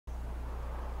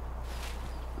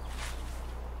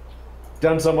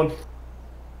Down someone.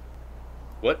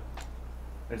 What?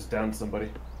 I just downed somebody.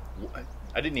 What?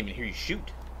 I didn't even hear you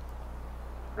shoot.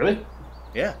 Really?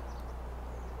 Yeah.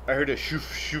 I heard a shoof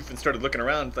shoof and started looking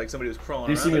around like somebody was crawling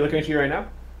Do you around. see me looking at you right now?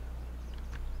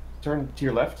 Turn to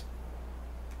your left.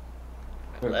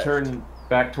 Left. Turn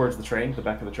back towards the train, the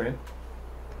back of the train.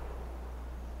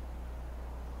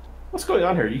 What's going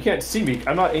on here? You can't see me.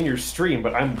 I'm not in your stream,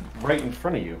 but I'm right in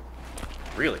front of you.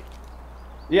 Really?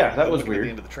 Yeah, that I'm was looking at weird. the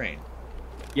end of the train.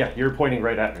 Yeah, you're pointing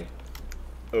right at me.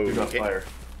 Oh, Do not okay. fire.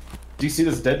 Do you see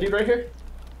this dead dude right here?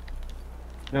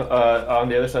 No, on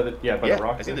the other side of the... Yeah, by Yeah, the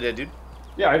rock. I see the dead dude.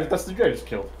 Yeah, that's the dude I just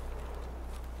killed.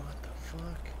 What the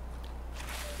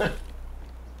fuck?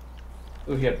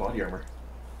 Oh, he had body armor.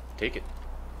 Take it.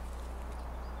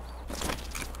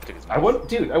 Took his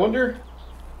Dude, I wonder...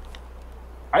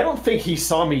 I don't think he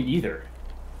saw me either.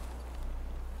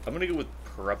 I'm gonna go with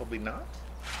probably not.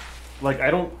 Like, I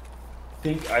don't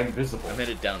think I'm visible. I'm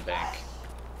headed down bank.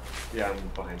 Yeah, I'm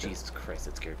behind you. Jesus Christ,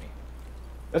 that scared me.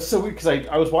 That's so weird, because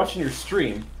I was watching your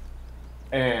stream,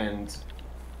 and...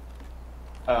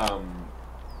 I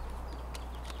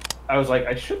was like,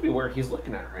 I should be where he's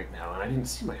looking at right now, and I didn't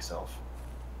see myself.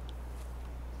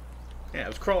 Yeah, I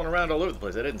was crawling around all over the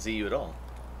place. I didn't see you at all.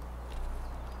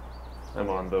 I'm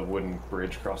on the wooden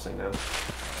bridge crossing now.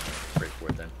 Break for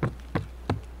it then.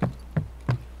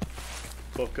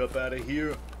 Fuck up out of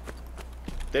here.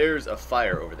 There's a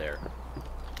fire over there.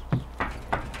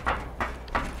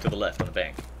 To the left on the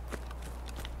bank.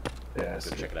 Yeah,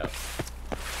 Go check it out.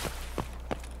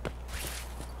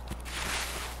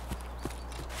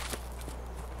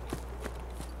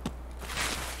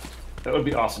 That would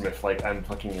be awesome if, like, I'm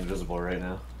fucking invisible right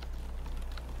now.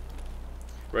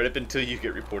 Right up until you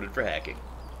get reported for hacking.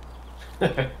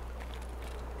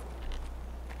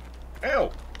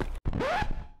 Ow!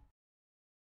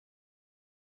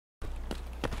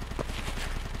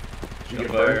 Did you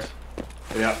get Fire. burnt?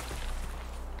 Yeah.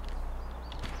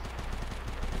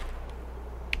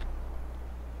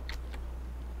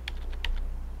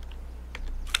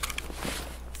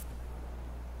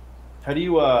 How do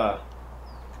you,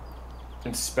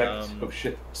 inspect... oh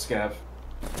shit, scav.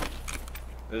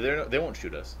 They won't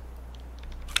shoot us.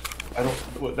 I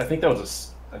think that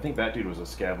was I think that dude was a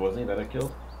scav, wasn't he, that I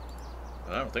killed?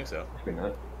 I don't think so. Maybe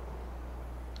not.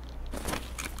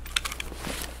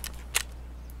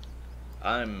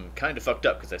 I'm kind of fucked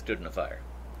up because I stood in a fire.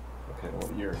 Okay,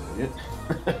 well, you're an idiot.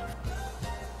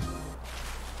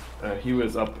 He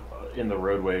was up in the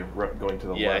roadway going to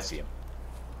the left. Yeah, I see him.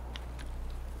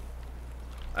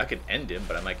 I could end him,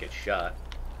 but I might get shot.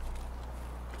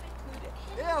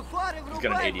 He's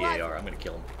got an ADAR. I'm gonna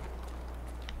kill him.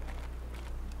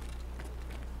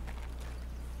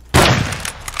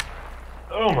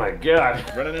 Oh my god.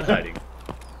 Running and hiding.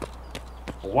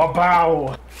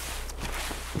 Wabow!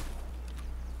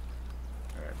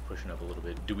 Alright, pushing up a little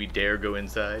bit. Do we dare go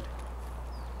inside?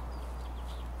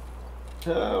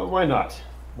 Why not?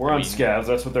 We're on scavs,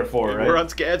 that's what they're for, right? We're on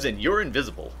scavs and you're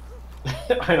invisible.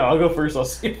 I know, I'll go first, I'll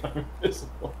see if I'm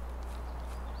invisible.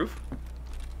 Roof?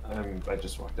 I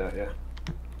just walked out, yeah.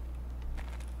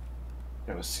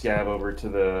 Got a scav over to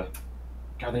the...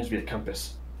 God, there needs to be a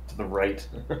compass. To the right.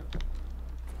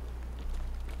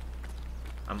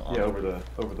 I'm on. Yeah, over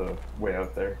the way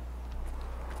out there.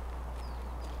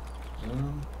 I'm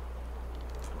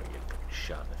gonna get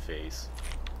shot in the face.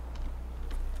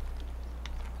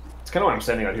 It's kind of why I'm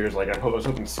standing out here. Is like I was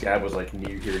hoping Scab was like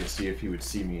near here to see if he would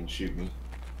see me and shoot me.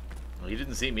 Well, he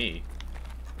didn't see me.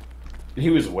 He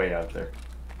was way out there.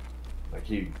 Like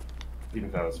even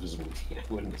if I was visible, he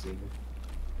wouldn't have seen me.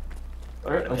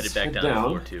 All right, I'm let's headed back head down to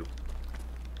floor 2.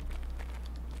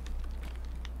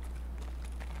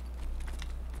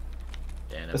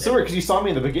 And That's so weird because you saw me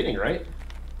in the beginning, right?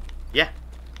 Yeah.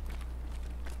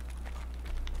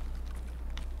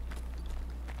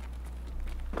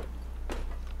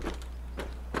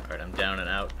 Alright, I'm down and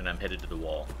out, and I'm headed to the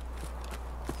wall.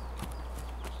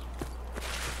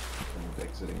 I'm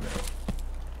exiting now.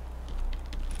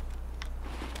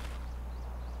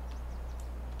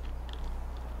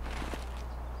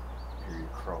 I hear you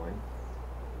crawling.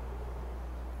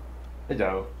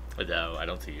 Hello. No, I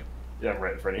don't see you. Yeah, I'm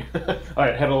right in front of you.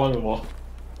 Alright, head along the wall.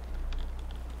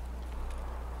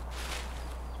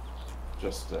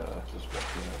 Just walking,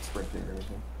 not sprinting or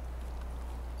anything.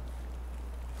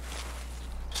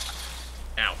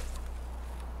 Ow.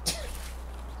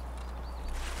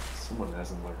 Someone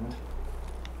hasn't learned.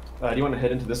 Do you want to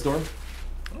head into this door?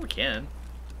 Oh, we can.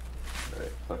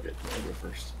 Alright, fuck it. I'll go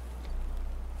first.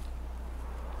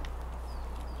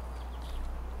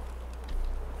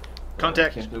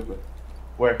 Contact. Can't open.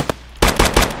 Where?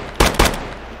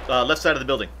 Left side of the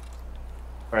building.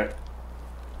 All right.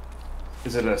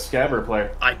 Is it a scab or a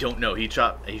player? I don't know. He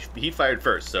fired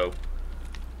first, so.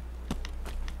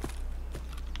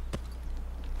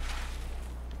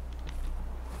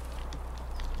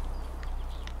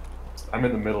 I'm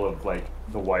in the middle of like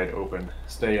the wide open.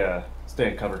 Stay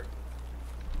in cover.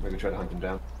 I'm gonna try to hunt him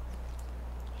down.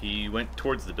 He went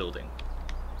towards the building.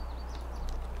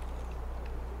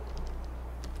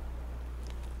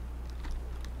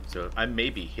 So I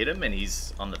maybe hit him and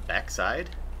he's on the back side.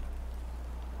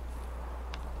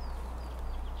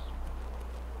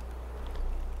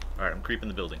 Alright, I'm creeping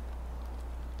the building.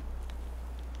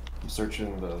 I'm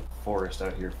searching the forest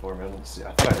out here for him. I don't see.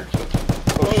 I thought I heard something.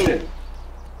 Oh shit!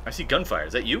 I see gunfire.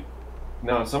 Is that you?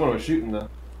 No, someone was shooting though.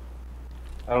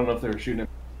 I don't know if they were shooting him.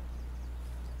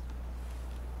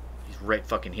 He's right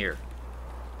fucking here.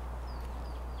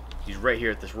 He's right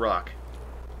here at this rock.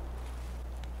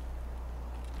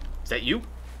 Is that you?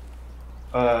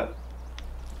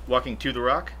 Walking to the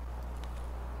rock?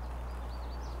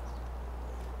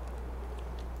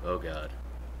 Oh god.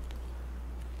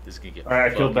 This is gonna get.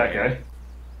 Alright, I killed that hairy. guy.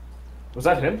 Was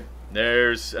that him?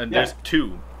 There's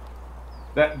two.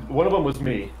 That one of them was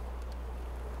me.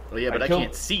 Oh yeah, but I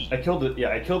can't see. I killed it. Yeah,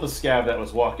 I killed the scab that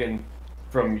was walking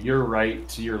from your right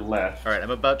to your left. All right,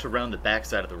 I'm about to round the back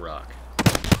side of the rock.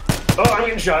 Oh, I'm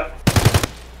getting shot.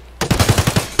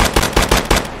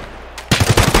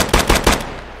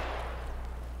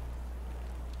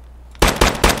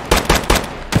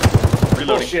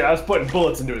 Reloading. Oh shit! I was putting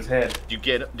bullets into his head.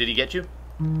 Did he get you?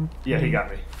 Yeah, he got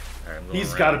me. All right, I'm going He's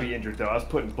around. got to be injured though. I was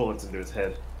putting bullets into his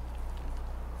head.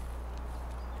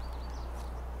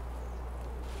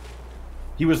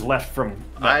 He was left from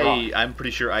that rock. I'm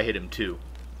pretty sure I hit him too.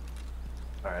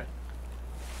 All right.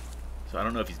 So I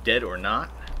don't know if he's dead or not.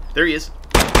 There he is.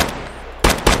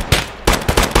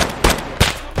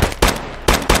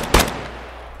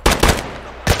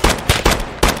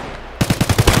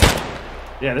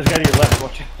 Yeah, there's a guy to your left.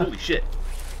 Watch out. Holy shit.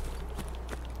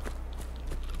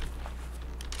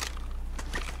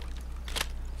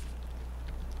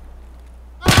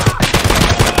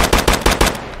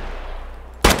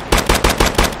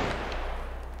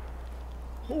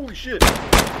 Holy shit.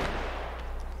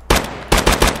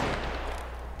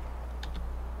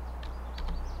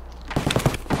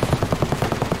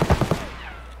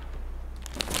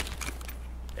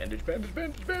 Bandage, bandage,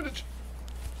 bandage, bandage.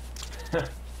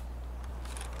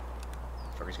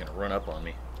 Fucker's gonna run up on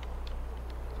me.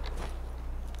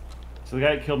 So the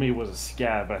guy that killed me was a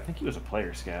scab, but I think he was a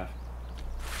player scab.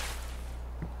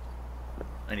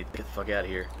 I need to get the fuck out of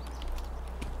here.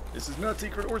 This is not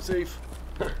secret or safe.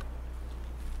 I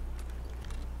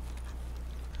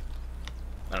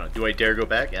don't know. Do I dare go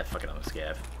back? Yeah, fuck it, I'm a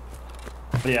scav.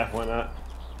 Yeah, why not?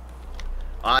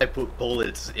 I put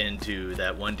bullets into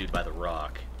that one dude by the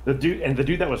rock. The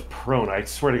dude that was prone, I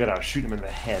swear to God, I was shooting him in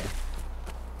the head.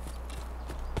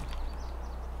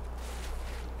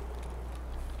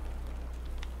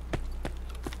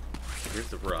 Here's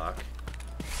the rock.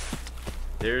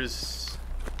 There's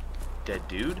dead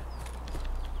dude.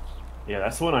 Yeah,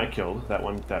 that's the one I killed. That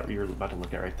one that you're about to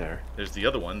look at right there. There's the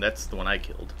other one. That's the one I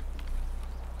killed.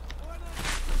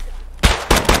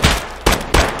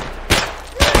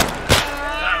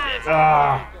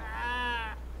 Ah!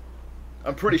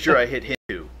 I'm pretty sure I hit him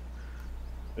too.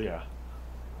 Yeah.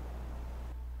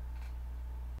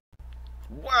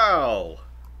 Wow!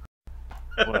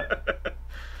 What?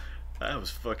 That was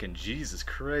fucking Jesus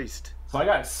Christ. So I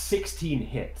got 16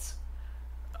 hits.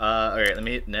 Alright, let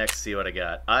me hit next, see what I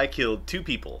got. I killed 2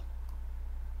 people.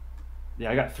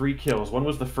 Yeah, I got 3 kills. One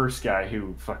was the first guy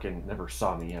who fucking never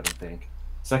saw me, I don't think.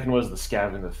 Second was the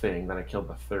scab in the thing, then I killed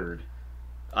the third.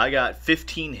 I got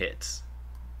 15 hits.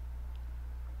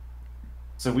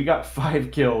 So we got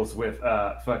 5 kills with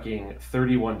fucking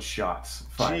 31 shots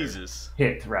fired. Jesus.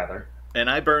 Hit, rather. And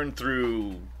I burned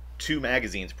through 2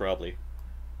 magazines, probably.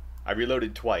 I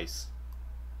reloaded twice.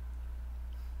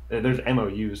 There's ammo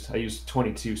used. I used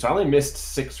 22, so I only missed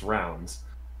 6 rounds.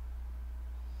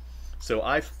 So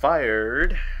I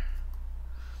fired...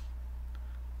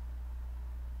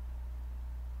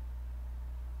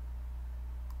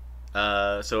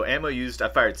 so ammo used, I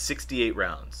fired 68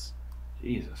 rounds.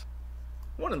 Jesus.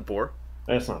 1 in 4.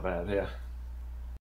 That's not bad, yeah.